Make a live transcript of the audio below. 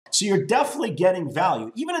So you're definitely getting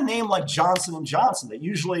value. Even a name like Johnson & Johnson that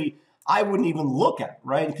usually I wouldn't even look at,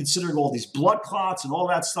 right? Considering all these blood clots and all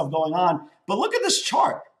that stuff going on. But look at this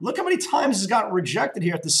chart. Look how many times it's gotten rejected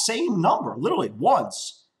here at the same number, literally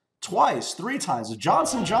once, twice, 3 times. If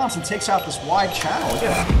Johnson & Johnson takes out this wide channel,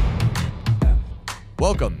 again.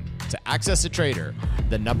 Welcome to AccessATrader,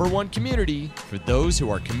 the #1 community for those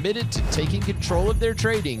who are committed to taking control of their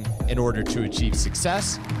trading in order to achieve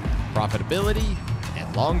success, profitability,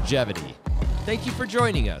 and longevity. Thank you for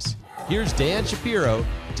joining us. Here's Dan Shapiro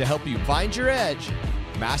to help you find your edge,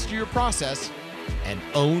 master your process, and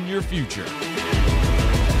own your future.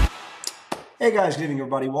 Hey guys, good evening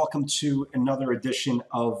everybody. Welcome to another edition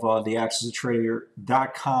of the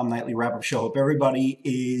AccessATrader.com nightly wrap-up show. Hope everybody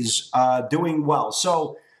is doing well.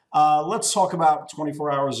 So let's talk about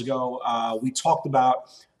 24 hours ago. We talked about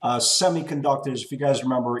semiconductors. If you guys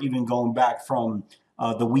remember, even going back from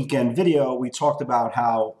the weekend video, we talked about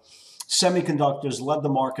how semiconductors led the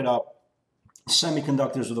market up.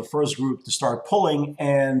 Semiconductors were the first group to start pulling,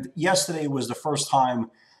 and yesterday was the first time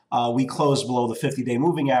we closed below the 50-day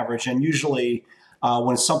moving average. And usually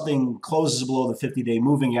when something closes below the 50-day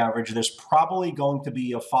moving average, there's probably going to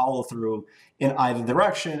be a follow-through in either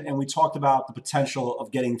direction. And we talked about the potential of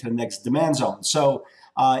getting to the next demand zone. So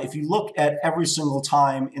if you look at every single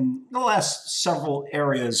time in the last several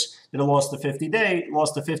areas that it lost the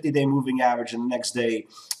 50-day moving average, and the next day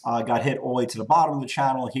got hit all the way to the bottom of the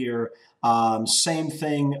channel here. Same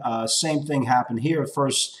thing happened here.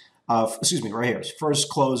 Right here. First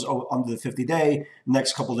close under the 50-day.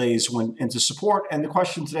 Next couple of days went into support. And the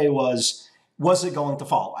question today was it going to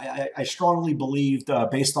fall? I strongly believed,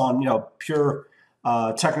 based on pure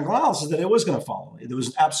technical analysis, that it was going to follow. There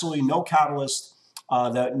was absolutely no catalyst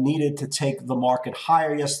that needed to take the market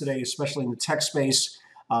higher yesterday, especially in the tech space.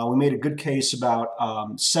 We made a good case about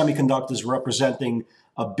semiconductors representing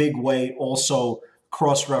a big way, also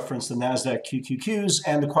cross-reference the NASDAQ QQQs.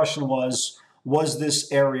 And the question was this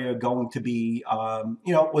area going to be,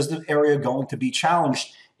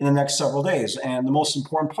 challenged in the next several days? And the most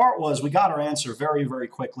important part was we got our answer very, very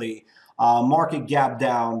quickly. Market gapped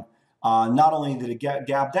down. Not only did it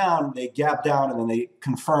gap down, they gapped down, and then they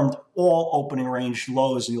confirmed all opening range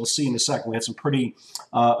lows. And you'll see in a second, we had some pretty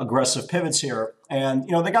aggressive pivots here. And,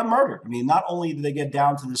 they got murdered. I mean, not only did they get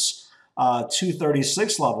down to this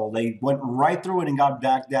 236 level, they went right through it and got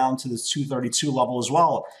back down to the 232 level as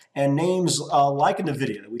well. And names like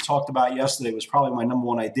NVIDIA that we talked about yesterday was probably my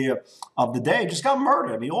 #1 idea of the day, just got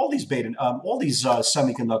murdered. I mean, all these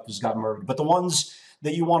semiconductors got murdered. But the ones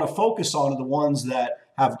that you want to focus on are the ones that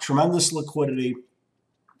have tremendous liquidity,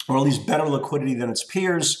 or at least better liquidity than its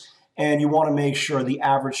peers. And you want to make sure the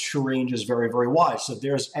average true range is very, very wide. So if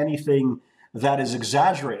there's anything that is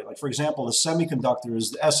exaggerated, like for example, the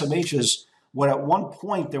semiconductors, the SMHs, when at one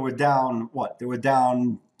point they were down, They were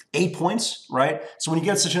down 8 points, right? So when you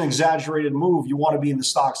get such an exaggerated move, you want to be in the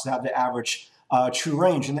stocks that have the average true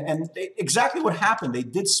range. And exactly what happened, they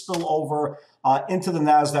did spill over into the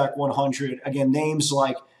NASDAQ 100. Again, names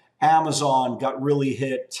like Amazon got really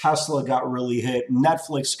hit, Tesla got really hit,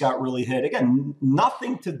 Netflix got really hit. Again,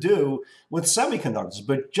 nothing to do with semiconductors,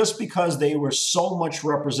 but just because they were so much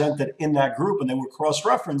represented in that group and they were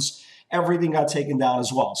cross-referenced, everything got taken down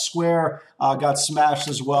as well. Square got smashed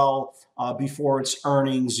as well before its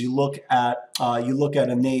earnings. You look at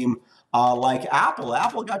a name like Apple.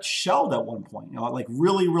 Apple got shelled at one point, like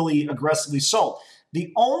really, really aggressively sold.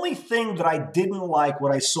 The only thing that I didn't like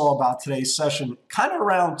what I saw about today's session, kind of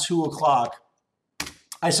around 2 o'clock,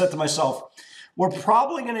 I said to myself, we're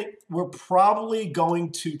probably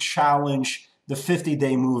going to challenge the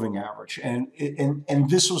 50-day moving average. And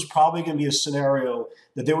this was probably going to be a scenario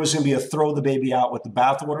that there was going to be a throw the baby out with the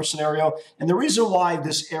bathwater scenario. And the reason why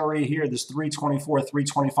this area here, this 324,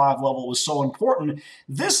 325 level was so important,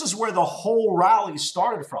 this is where the whole rally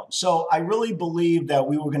started from. So I really believe that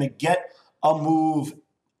we were going to get a move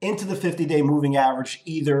into the 50-day moving average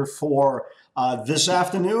either for this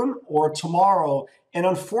afternoon or tomorrow. And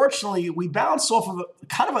unfortunately, we bounced off of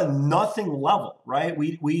kind of a nothing level, right?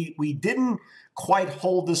 We didn't quite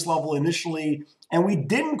hold this level initially, and we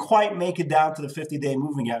didn't quite make it down to the 50-day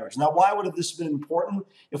moving average. Now, why would have this been important?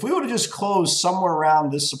 If we would have just closed somewhere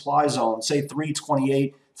around this supply zone, say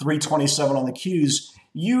 328, 327 on the Qs,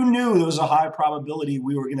 you knew there was a high probability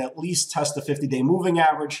we were going to at least test the 50-day moving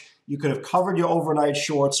average. You could have covered your overnight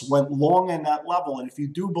shorts, went long in that level. And if you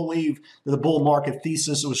do believe that the bull market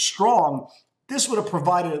thesis was strong, this would have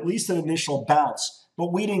provided at least an initial bounce.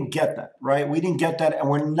 But we didn't get that, right? We didn't get that, and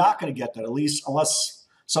we're not going to get that, at least unless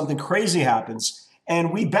something crazy happens.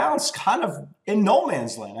 And we bounced kind of in no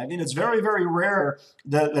man's land. I mean, it's very, very rare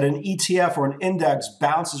that an ETF or an index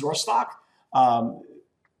bounces, or a stock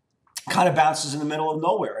kind of bounces in the middle of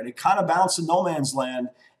nowhere. And it kind of bounced in no man's land.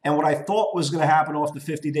 And what I thought was going to happen off the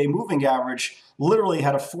 50-day moving average literally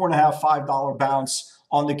had a $4.5, $5 bounce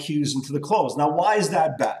on the Qs into the close. Now, why is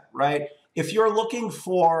that bad, right? If you're an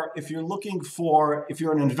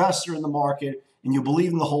investor in the market and you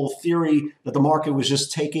believe in the whole theory that the market was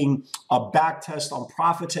just taking a back test on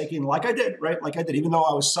profit taking, like I did, right? Like I did, even though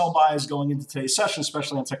I was sell biased going into today's session,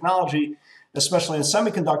 especially on technology, especially in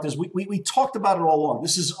semiconductors, we talked about it all along.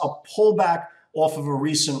 This is a pullback off of a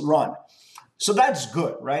recent run. So that's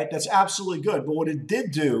good, right? That's absolutely good. But what it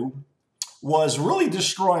did do was really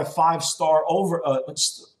destroy a five-star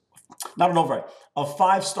a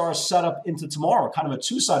five-star setup into tomorrow, kind of a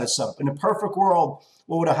two-sided setup. In a perfect world,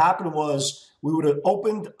 what would have happened was we would have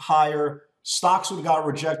opened higher, stocks would have got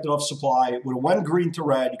rejected off supply, it would have went green to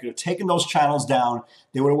red, you could have taken those channels down,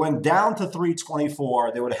 they would have went down to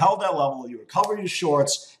 324, they would have held that level, you would have covered your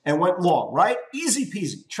shorts and went long, right? Easy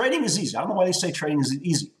peasy. Trading is easy. I don't know why they say trading is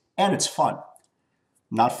easy. And it's fun.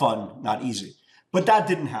 Not fun, not easy. But that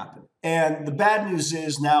didn't happen. And the bad news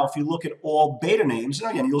is now if you look at all beta names,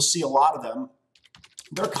 and again, you'll see a lot of them,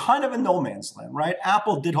 they're kind of in no man's land, right?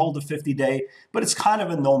 Apple did hold a 50-day, but it's kind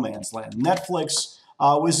of in no man's land. Netflix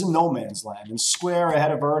was in no man's land. And Square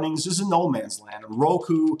ahead of earnings is in no man's land. And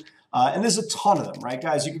Roku, and there's a ton of them, right,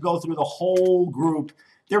 guys? You could go through the whole group.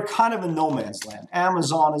 They're kind of in no man's land.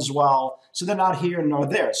 Amazon as well. So they're not here nor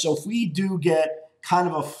there. So if we do get kind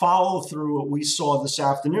of a follow through what we saw this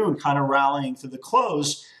afternoon, kind of rallying to the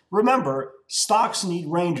close, remember, stocks need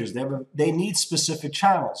ranges. They need specific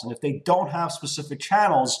channels. And if they don't have specific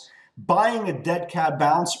channels, buying a dead cat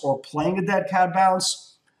bounce or playing a dead cat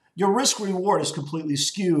bounce, your risk reward is completely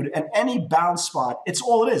skewed. And any bounce spot, it's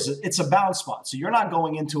all it is. It's a bounce spot. So you're not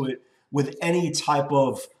going into it with any type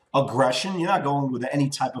of aggression. You're not going with any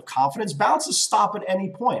type of confidence. Bounces stop at any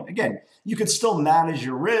point. Again, you could still manage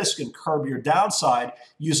your risk and curb your downside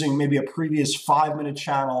using maybe a previous 5-minute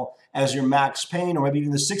channel as your max pain, or maybe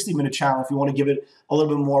even the 60-minute channel if you want to give it a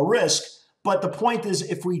little bit more risk. But the point is,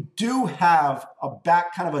 if we do have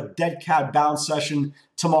kind of a dead cat bounce session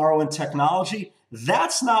tomorrow in technology,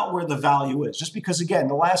 that's not where the value is. Just because, again,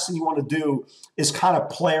 the last thing you want to do is kind of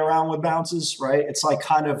play around with bounces, right? It's like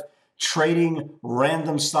kind of trading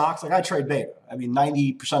random stocks. Like I trade beta. I mean,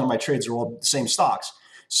 90% of my trades are all the same stocks.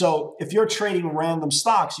 So if you're trading random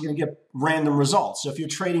stocks, you're going to get random results. So if you're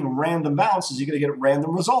trading random bounces, you're going to get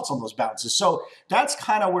random results on those bounces. So that's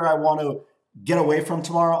kind of where I want to get away from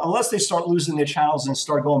tomorrow, unless they start losing their channels and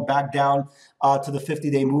start going back down to the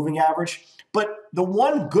 50-day moving average. But the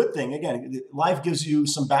one good thing, again, life gives you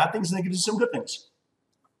some bad things and it gives you some good things.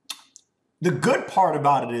 The good part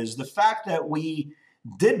about it is the fact that we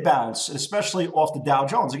did bounce, especially off the Dow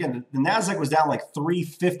Jones. Again, the NASDAQ was down like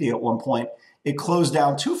 350 at one point. It closed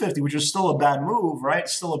down 250, which is still a bad move, right?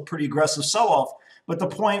 Still a pretty aggressive sell-off. But the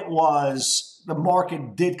point was the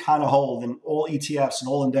market did kind of hold and all ETFs and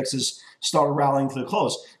all indexes started rallying to the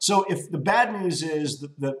close. So if the bad news is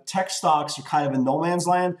the tech stocks are kind of in no man's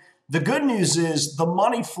land, the good news is the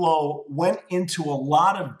money flow went into a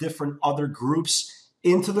lot of different other groups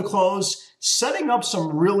into the close, setting up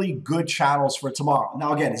some really good channels for tomorrow.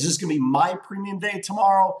 Now, again, is this going to be my premium day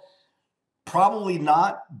tomorrow? Probably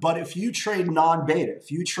not. But if you trade non-beta, if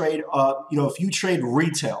you trade, if you trade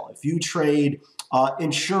retail, if you trade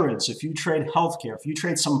insurance, if you trade healthcare, if you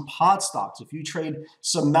trade some pod stocks, if you trade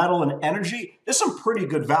some metal and energy, there's some pretty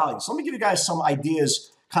good value. So let me give you guys some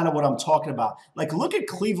ideas, kind of what I'm talking about. Like look at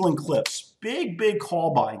Cleveland Cliffs. Big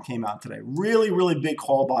call buying came out today. Really big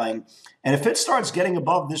call buying. And if it starts getting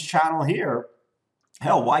above this channel here,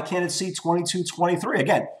 hell, why can't it see 22, 23?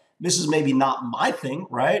 Again, this is maybe not my thing,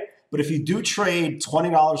 right? But if you do trade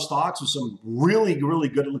 $20 stocks with some really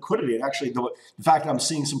good liquidity, and actually the fact that I'm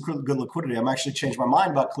seeing some good liquidity, I'm actually changed my mind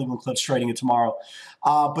about Cleveland Cliffs trading it tomorrow.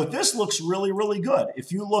 But this looks really good.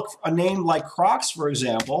 If you look a name like Crocs, for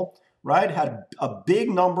example, right, had a big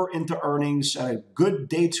number into earnings and a good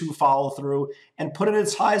day two follow through and put it at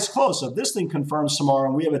its highest close. So if this thing confirms tomorrow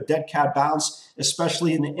and we have a dead cat bounce,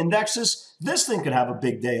 especially in the indexes, this thing could have a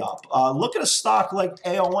big day up. Look at a stock like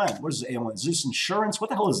AON. What is AON? Is this insurance? What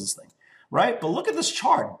the hell is this thing? Right? But look at this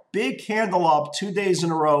chart. Big candle up 2 days in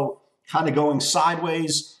a row, kind of going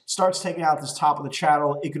sideways, starts taking out this top of the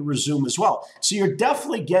channel. It could resume as well. So you're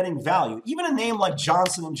definitely getting value. Even a name like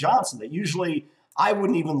Johnson & Johnson that usually I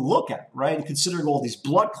wouldn't even look at, right? And considering all these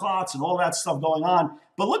blood clots and all that stuff going on.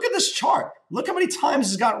 But look at this chart. Look how many times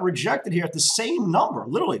it's gotten rejected here at the same number,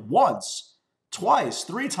 literally once, twice,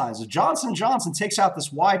 3 times. If Johnson & Johnson takes out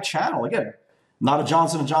this wide channel, again, Not a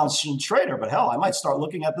Johnson & Johnson trader, but hell, I might start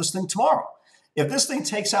looking at this thing tomorrow. If this thing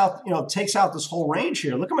takes out this whole range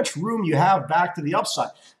here, look how much room you have back to the upside.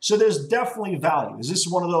 So there's definitely value. Is this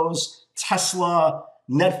one of those Tesla,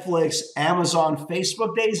 Netflix, Amazon,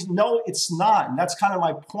 Facebook days? No, it's not. And that's kind of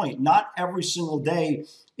my point. Not every single day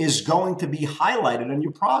is going to be highlighted in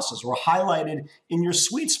your process or highlighted in your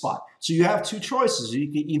sweet spot. So you have two choices. You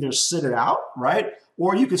can either sit it out, right?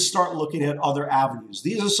 Or you could start looking at other avenues.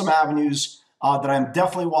 These are some avenues that I'm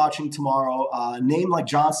definitely watching tomorrow. Name like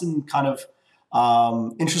Johnson kind of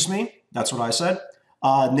interests me. That's what I said.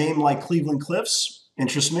 Name like Cleveland Cliffs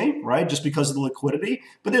interests me, right? Just because of the liquidity.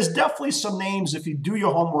 But there's definitely some names, if you do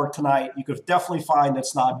your homework tonight, you could definitely find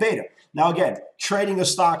that's not beta. Now, again, trading a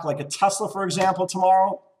stock like a Tesla, for example,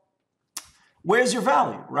 tomorrow, where's your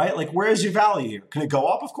value, right? Like, where's your value here? Can it go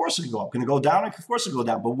up? Of course it can go up. Can it go down? Of course it can go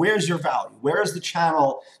down. But where's your value? Where's the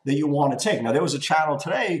channel that you want to take? Now, there was a channel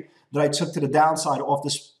today that I took to the downside off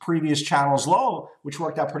this previous channel's low, which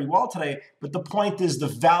worked out pretty well today. But the point is the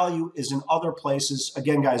value is in other places.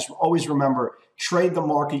 Again, guys, always remember, trade the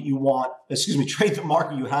market you want. Trade the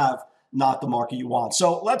market you have, not the market you want.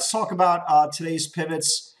 So let's talk about today's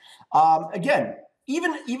pivots. Again,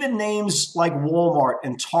 even names like Walmart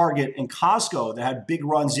and Target and Costco that had big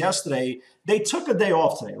runs yesterday, they took a day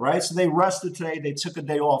off today, right? So they rested today, they took a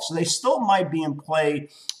day off. So they still might be in play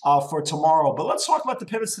for tomorrow. But let's talk about the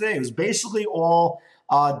pivots today. It was basically all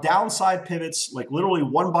downside pivots, like literally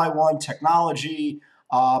one by one. Technology,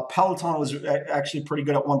 Peloton was actually pretty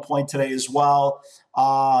good at one point today as well.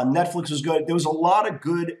 Netflix was good. There was a lot of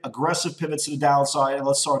good aggressive pivots to the downside, and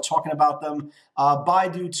let's start talking about them.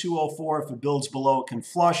 Baidu 204, if it builds below, it can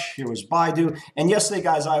flush. Here was Baidu. And yesterday,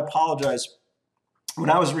 guys, I apologize. When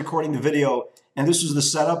I was recording the video, and this was the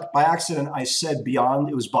setup, by accident, I said Beyond.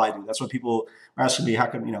 It was Baidu. That's what people are asking me. How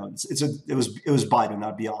come, it was Baidu,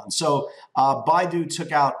 not Beyond. So Baidu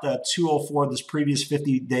took out the 204, this previous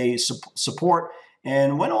 50-day support,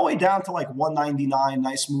 and went all the way down to like 199.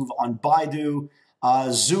 Nice move on Baidu.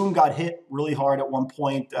 Zoom got hit really hard at one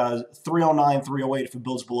point. 309, 308. If it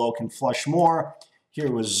builds below, can flush more. Here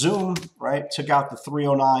was Zoom, right? Took out the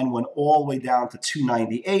 309, went all the way down to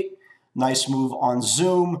 298. Nice move on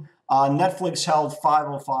Zoom. Netflix held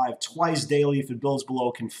 505 twice daily. If it builds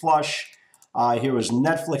below, can flush. Here was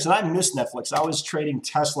Netflix. And I missed Netflix. I was trading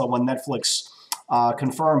Tesla when Netflix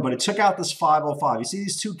confirmed, but it took out this 505. You see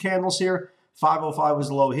these two candles here? 505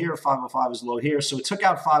 was low here, 505 was low here. So it took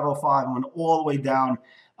out 505 and went all the way down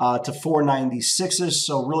to 496s.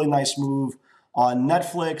 So really nice move on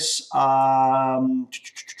Netflix.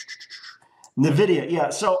 NVIDIA, yeah.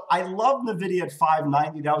 So I love NVIDIA at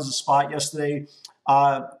 590. That was the spot yesterday.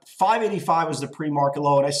 585 was the pre-market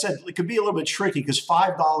low. And I said it could be a little bit tricky because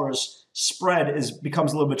 $5 spread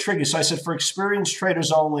becomes a little bit tricky. So I said for experienced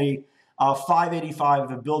traders only, 585,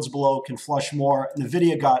 if it builds below, can flush more.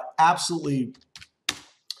 NVIDIA got absolutely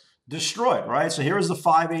destroyed, right? So here's the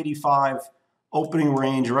 585 opening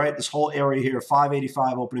range, right? This whole area here,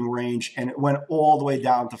 585 opening range, and it went all the way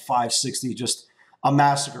down to 560. Just a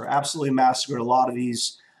massacre, absolutely massacred. A lot of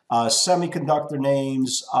these semiconductor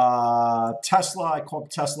names, Tesla, I call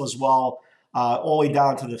it Tesla as well, all the way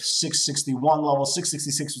down to the 661 level.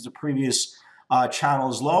 666 was the previous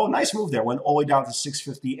channel's low. Nice move there. Went all the way down to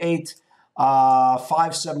 658.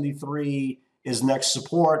 573 is next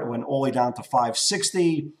support. It went all the way down to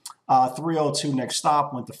 560. 302 next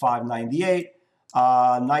stop, went to 598.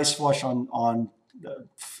 Nice flush on $6,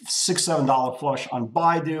 $7 flush on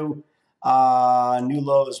Baidu. New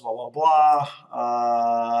lows, blah, blah, blah.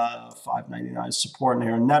 599 support in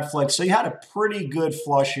here on Netflix. So you had a pretty good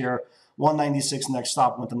flush here. 196 next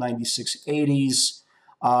stop, went to 96.80s.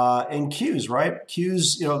 And Qs, right?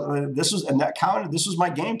 Qs, this was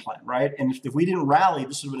my game plan, right? And if we didn't rally,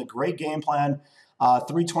 this would have been a great game plan.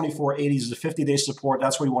 324.80 is a 50-day support.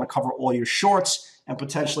 That's where you want to cover all your shorts and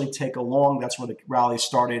potentially take a long. That's where the rally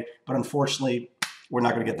started. But unfortunately, we're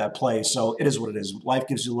not going to get that play. So it is what it is. Life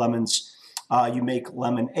gives you lemons. You make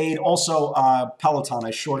lemonade. Also, Peloton.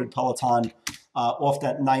 I shorted Peloton off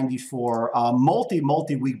that 94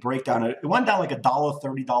 multi-week breakdown. It went down like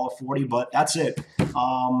 $1.30, $1.40, but that's it.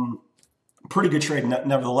 Pretty good trade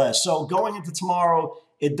nevertheless. So going into tomorrow,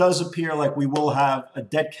 it does appear like we will have a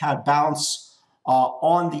dead cat bounce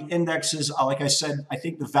on the indexes. Like I said, I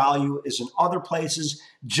think the value is in other places.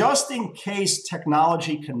 Just in case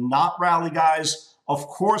technology cannot rally, guys, of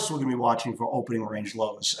course we're going to be watching for opening range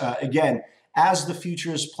lows. Again, as the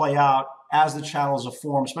futures play out, as the channels are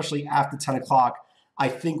formed, especially after 10 o'clock, I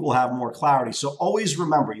think we'll have more clarity. So always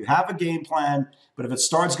remember, you have a game plan, but if it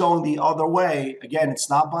starts going the other way, again, it's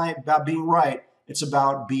not about being right. It's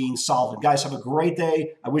about being solvent. Guys, have a great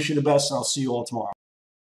day. I wish you the best, and I'll see you all tomorrow.